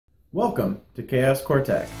Welcome to Chaos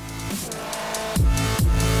Cortec.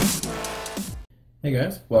 Hey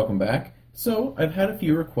guys, welcome back. So I've had a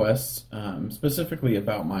few requests, specifically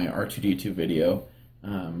about my R2D2 video,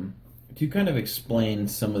 to kind of explain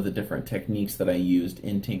some of the different techniques that I used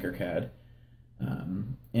in Tinkercad.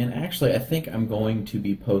 And actually, I think I'm going to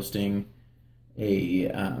be posting a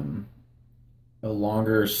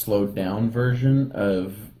longer, slowed down version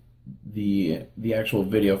of the actual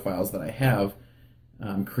video files that I have.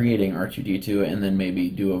 Creating R2D2, and then maybe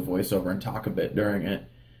do a voiceover and talk a bit during it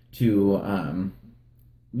to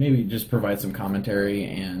maybe just provide some commentary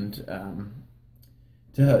and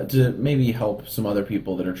to maybe help some other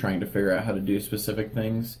people that are trying to figure out how to do specific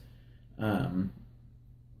things.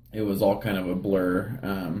 It was all kind of a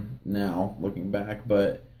blur now looking back,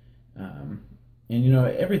 but and you know,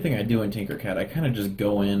 everything I do in Tinkercad, I kind of just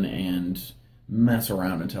go in and mess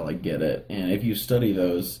around until I get it. And if you study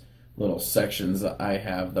those little sections that I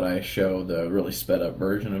have that I show the really sped up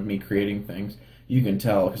version of me creating things, you can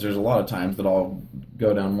tell, because there's a lot of times that I'll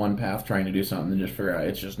go down one path trying to do something and just figure out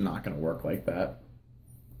it's just not going to work like that.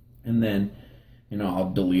 And then, you know,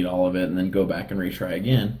 I'll delete all of it and then go back and retry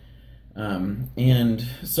again. And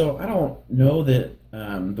so I don't know that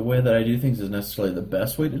the way that I do things is necessarily the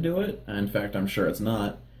best way to do it. In fact, I'm sure it's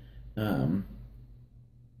not.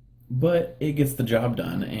 But it gets the job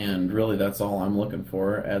done, and really that's all I'm looking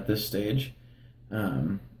for at this stage.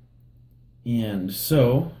 And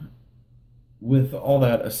so, with all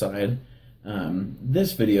that aside,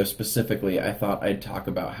 this video specifically, I thought I'd talk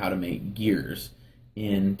about how to make gears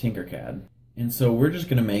in Tinkercad. And so we're just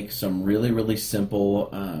going to make some really, really simple,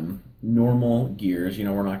 normal gears. You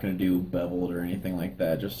know, we're not going to do beveled or anything like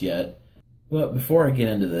that just yet. But before I get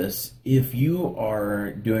into this, if you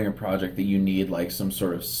are doing a project that you need like some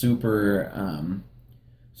sort of super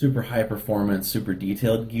high performance, super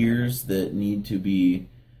detailed gears that need to be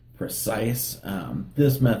precise,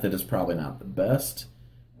 this method is probably not the best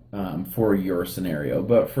for your scenario.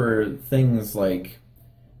 But for things like,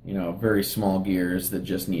 you know, very small gears that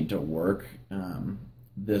just need to work,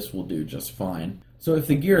 this will do just fine. So if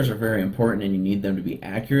the gears are very important and you need them to be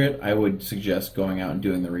accurate, I would suggest going out and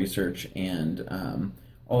doing the research and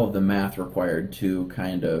all of the math required to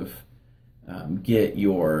kind of get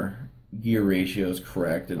your gear ratios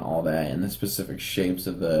correct and all that, and the specific shapes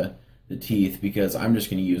of the teeth, because I'm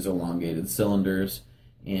just going to use elongated cylinders,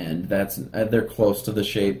 and they're close to the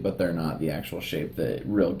shape, but they're not the actual shape that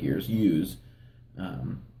real gears use.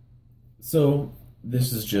 So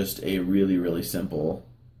this is just a really, really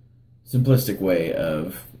simplistic way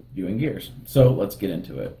of doing gears. So let's get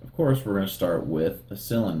into it. Of course, we're going to start with a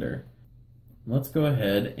cylinder. Let's go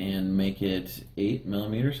ahead and make it 8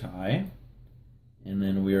 millimeters high, and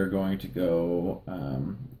then we are going to go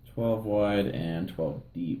 12 wide and 12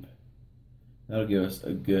 deep. That'll give us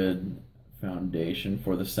a good foundation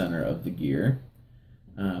for the center of the gear.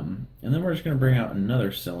 And then we're just going to bring out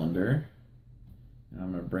another cylinder. And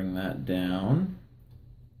I'm going to bring that down.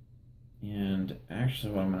 And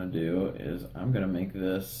actually what I'm going to do is I'm going to make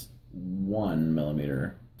this 1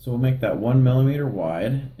 millimeter. So we'll make that 1 millimeter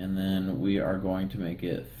wide, and then we are going to make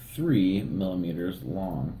it 3 millimeters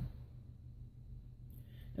long.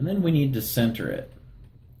 And then we need to center it.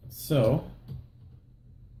 So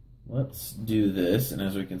let's do this, and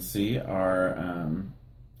as we can see, our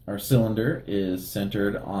cylinder is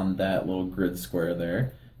centered on that little grid square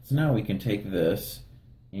there. So now we can take this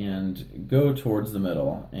and go towards the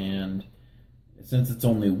middle, and since it's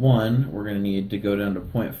only 1, we're going to need to go down to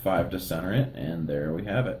 0.5 to center it, and there we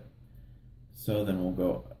have it. So then we'll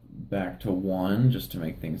go back to 1 just to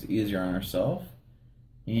make things easier on ourselves,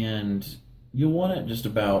 and you'll want it just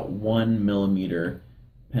about 1 millimeter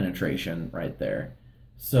penetration right there.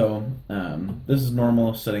 So this is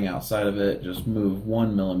normal sitting outside of it. Just move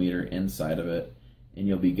 1 millimeter inside of it and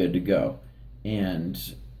you'll be good to go.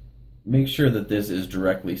 And make sure that this is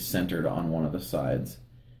directly centered on one of the sides.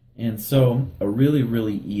 And so a really,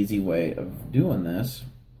 really easy way of doing this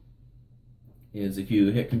is if you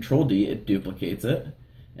hit Control D, it duplicates it.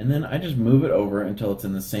 And then I just move it over until it's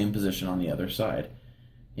in the same position on the other side.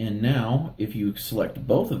 And now if you select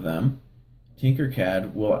both of them,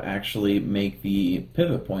 Tinkercad will actually make the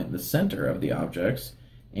pivot point the center of the objects,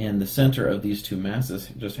 and the center of these two masses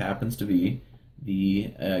just happens to be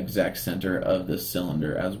the exact center of this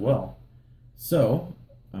cylinder as well. So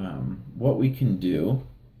what we can do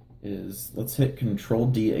is let's hit Control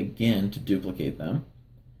D again to duplicate them,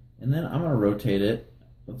 and then I'm going to rotate it.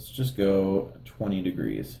 Let's just go 20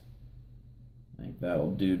 degrees. I think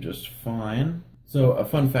that'll do just fine. So a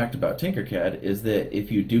fun fact about Tinkercad is that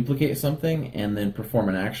if you duplicate something and then perform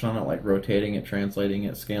an action on it, like rotating it, translating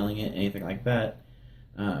it, scaling it, anything like that,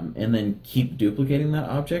 and then keep duplicating that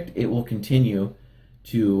object, it will continue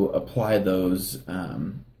to apply those.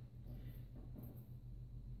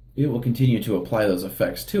 It will continue to apply those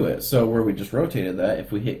effects to it. So where we just rotated that,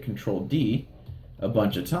 if we hit Control D a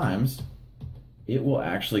bunch of times, it will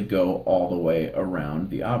actually go all the way around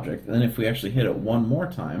the object. And then if we actually hit it one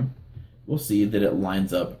more time, we'll see that it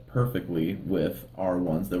lines up perfectly with our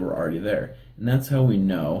ones that were already there. And that's how we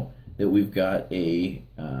know that we've got a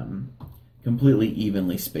completely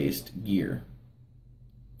evenly spaced gear.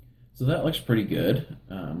 So that looks pretty good.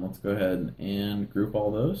 Let's go ahead and group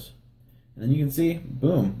all those. And then you can see,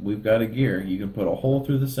 boom, we've got a gear. You can put a hole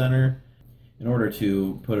through the center in order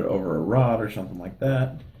to put it over a rod or something like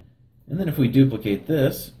that. And then if we duplicate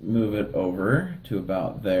this, move it over to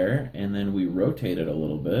about there, and then we rotate it a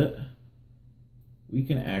little bit, we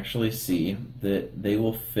can actually see that they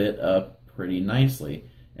will fit up pretty nicely.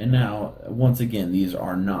 And now, once again, these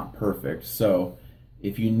are not perfect, so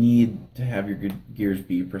if you need to have your gears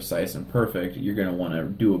be precise and perfect, you're going to want to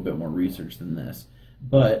do a bit more research than this.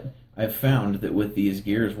 But I've found that with these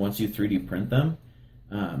gears, once you 3D print them,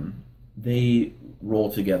 they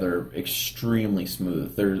roll together extremely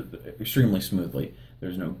smooth. They're extremely smoothly.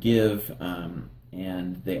 There's no give,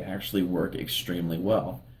 and they actually work extremely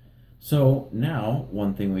well. So now,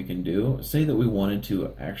 one thing we can do, say that we wanted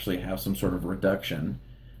to actually have some sort of reduction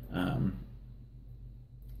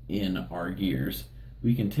in our gears.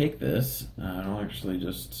 We can take this, and I'll actually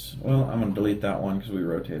just, well, I'm going to delete that one because we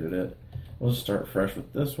rotated it. We'll just start fresh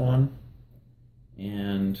with this one,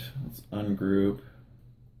 and let's ungroup.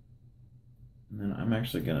 And then I'm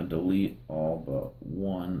actually going to delete all but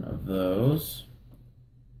one of those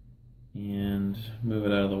and move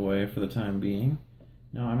it out of the way for the time being.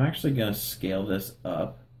 Now I'm actually going to scale this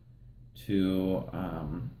up to,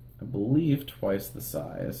 I believe, twice the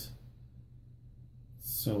size.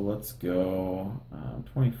 So let's go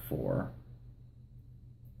 24.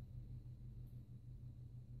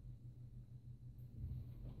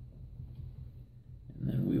 And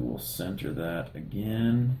then we will center that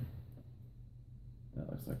again. That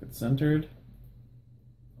looks like it's centered.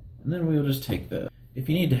 And then we'll just take this. If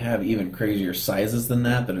you need to have even crazier sizes than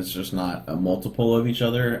that it's just not a multiple of each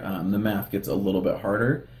other, the math gets a little bit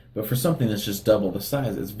harder. But for something that's just double the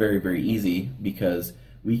size, it's very, very easy because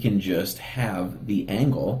we can just have the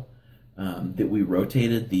angle that we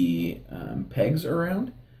rotated the pegs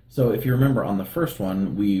around. So if you remember on the first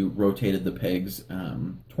one, we rotated the pegs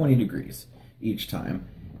 20 degrees each time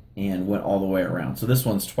and went all the way around. So this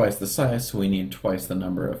one's twice the size, so we need twice the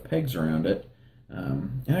number of pegs around it.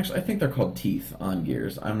 And actually, I think they're called teeth on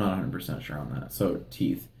gears. I'm not 100% sure on that. So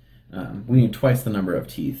teeth. We need twice the number of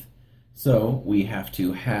teeth. So we have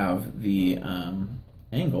to have the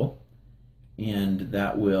angle, and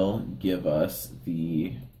that will give us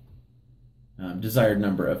the desired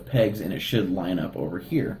number of pegs, and it should line up over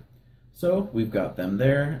here. So we've got them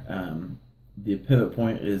there. The pivot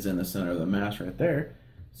point is in the center of the mass right there.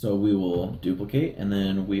 So we will duplicate, and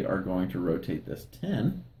then we are going to rotate this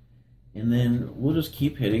 10. And then we'll just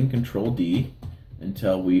keep hitting Control D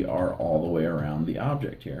until we are all the way around the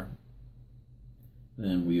object here.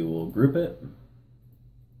 Then we will group it,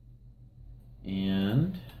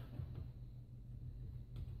 and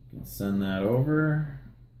you can send that over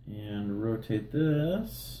and rotate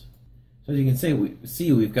this. So as you can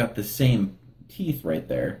see, we've got the same teeth right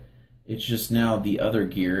there. It's just now the other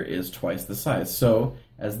gear is twice the size. So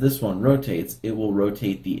as this one rotates, it will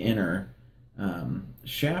rotate the inner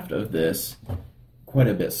shaft of this quite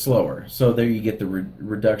a bit slower. So there you get the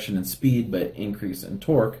reduction in speed but increase in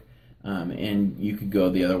torque, and you could go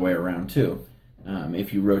the other way around too.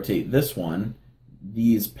 If you rotate this one,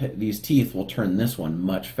 these teeth will turn this one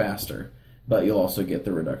much faster, but you'll also get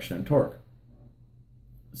the reduction in torque.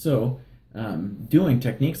 So doing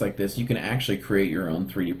techniques like this, you can actually create your own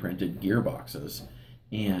 3D printed gearboxes,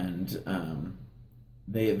 and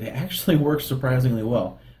they actually work surprisingly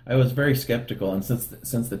well. I was very skeptical, and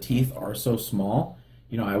since the teeth are so small,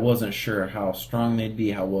 I wasn't sure how strong they'd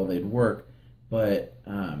be, how well they'd work, but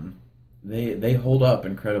they hold up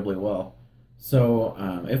incredibly well. So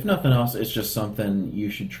if nothing else, it's just something you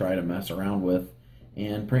should try to mess around with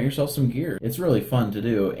and print yourself some gear. It's really fun to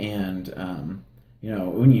do, and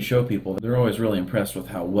when you show people, they're always really impressed with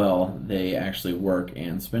how well they actually work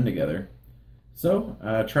and spin together.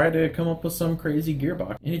 So try to come up with some crazy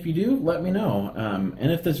gearbox, and if you do, let me know.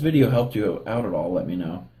 And if this video helped you out at all, let me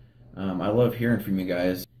know. I love hearing from you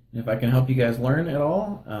guys, and if I can help you guys learn at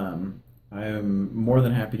all, I'm more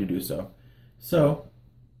than happy to do so. So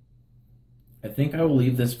I think I will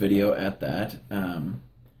leave this video at that.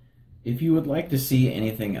 If you would like to see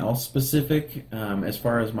anything else specific as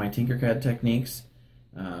far as my Tinkercad techniques,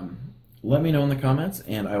 Let me know in the comments,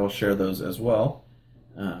 and I will share those as well.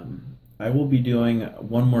 I will be doing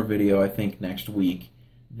one more video, I think, next week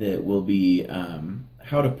that will be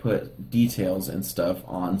how to put details and stuff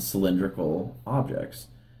on cylindrical objects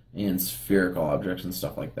and spherical objects and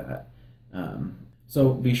stuff like that.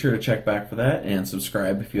 So be sure to check back for that and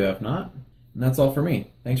subscribe if you have not. And that's all for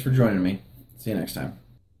me. Thanks for joining me. See you next time.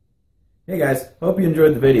 Hey guys, hope you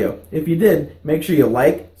enjoyed the video. If you did, make sure you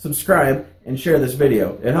like, subscribe, and share this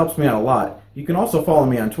video. It helps me out a lot. You can also follow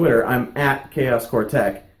me on Twitter. I'm at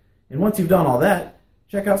ChaosCoreTech. And once you've done all that,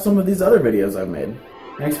 check out some of these other videos I've made.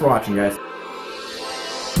 Thanks for watching, guys.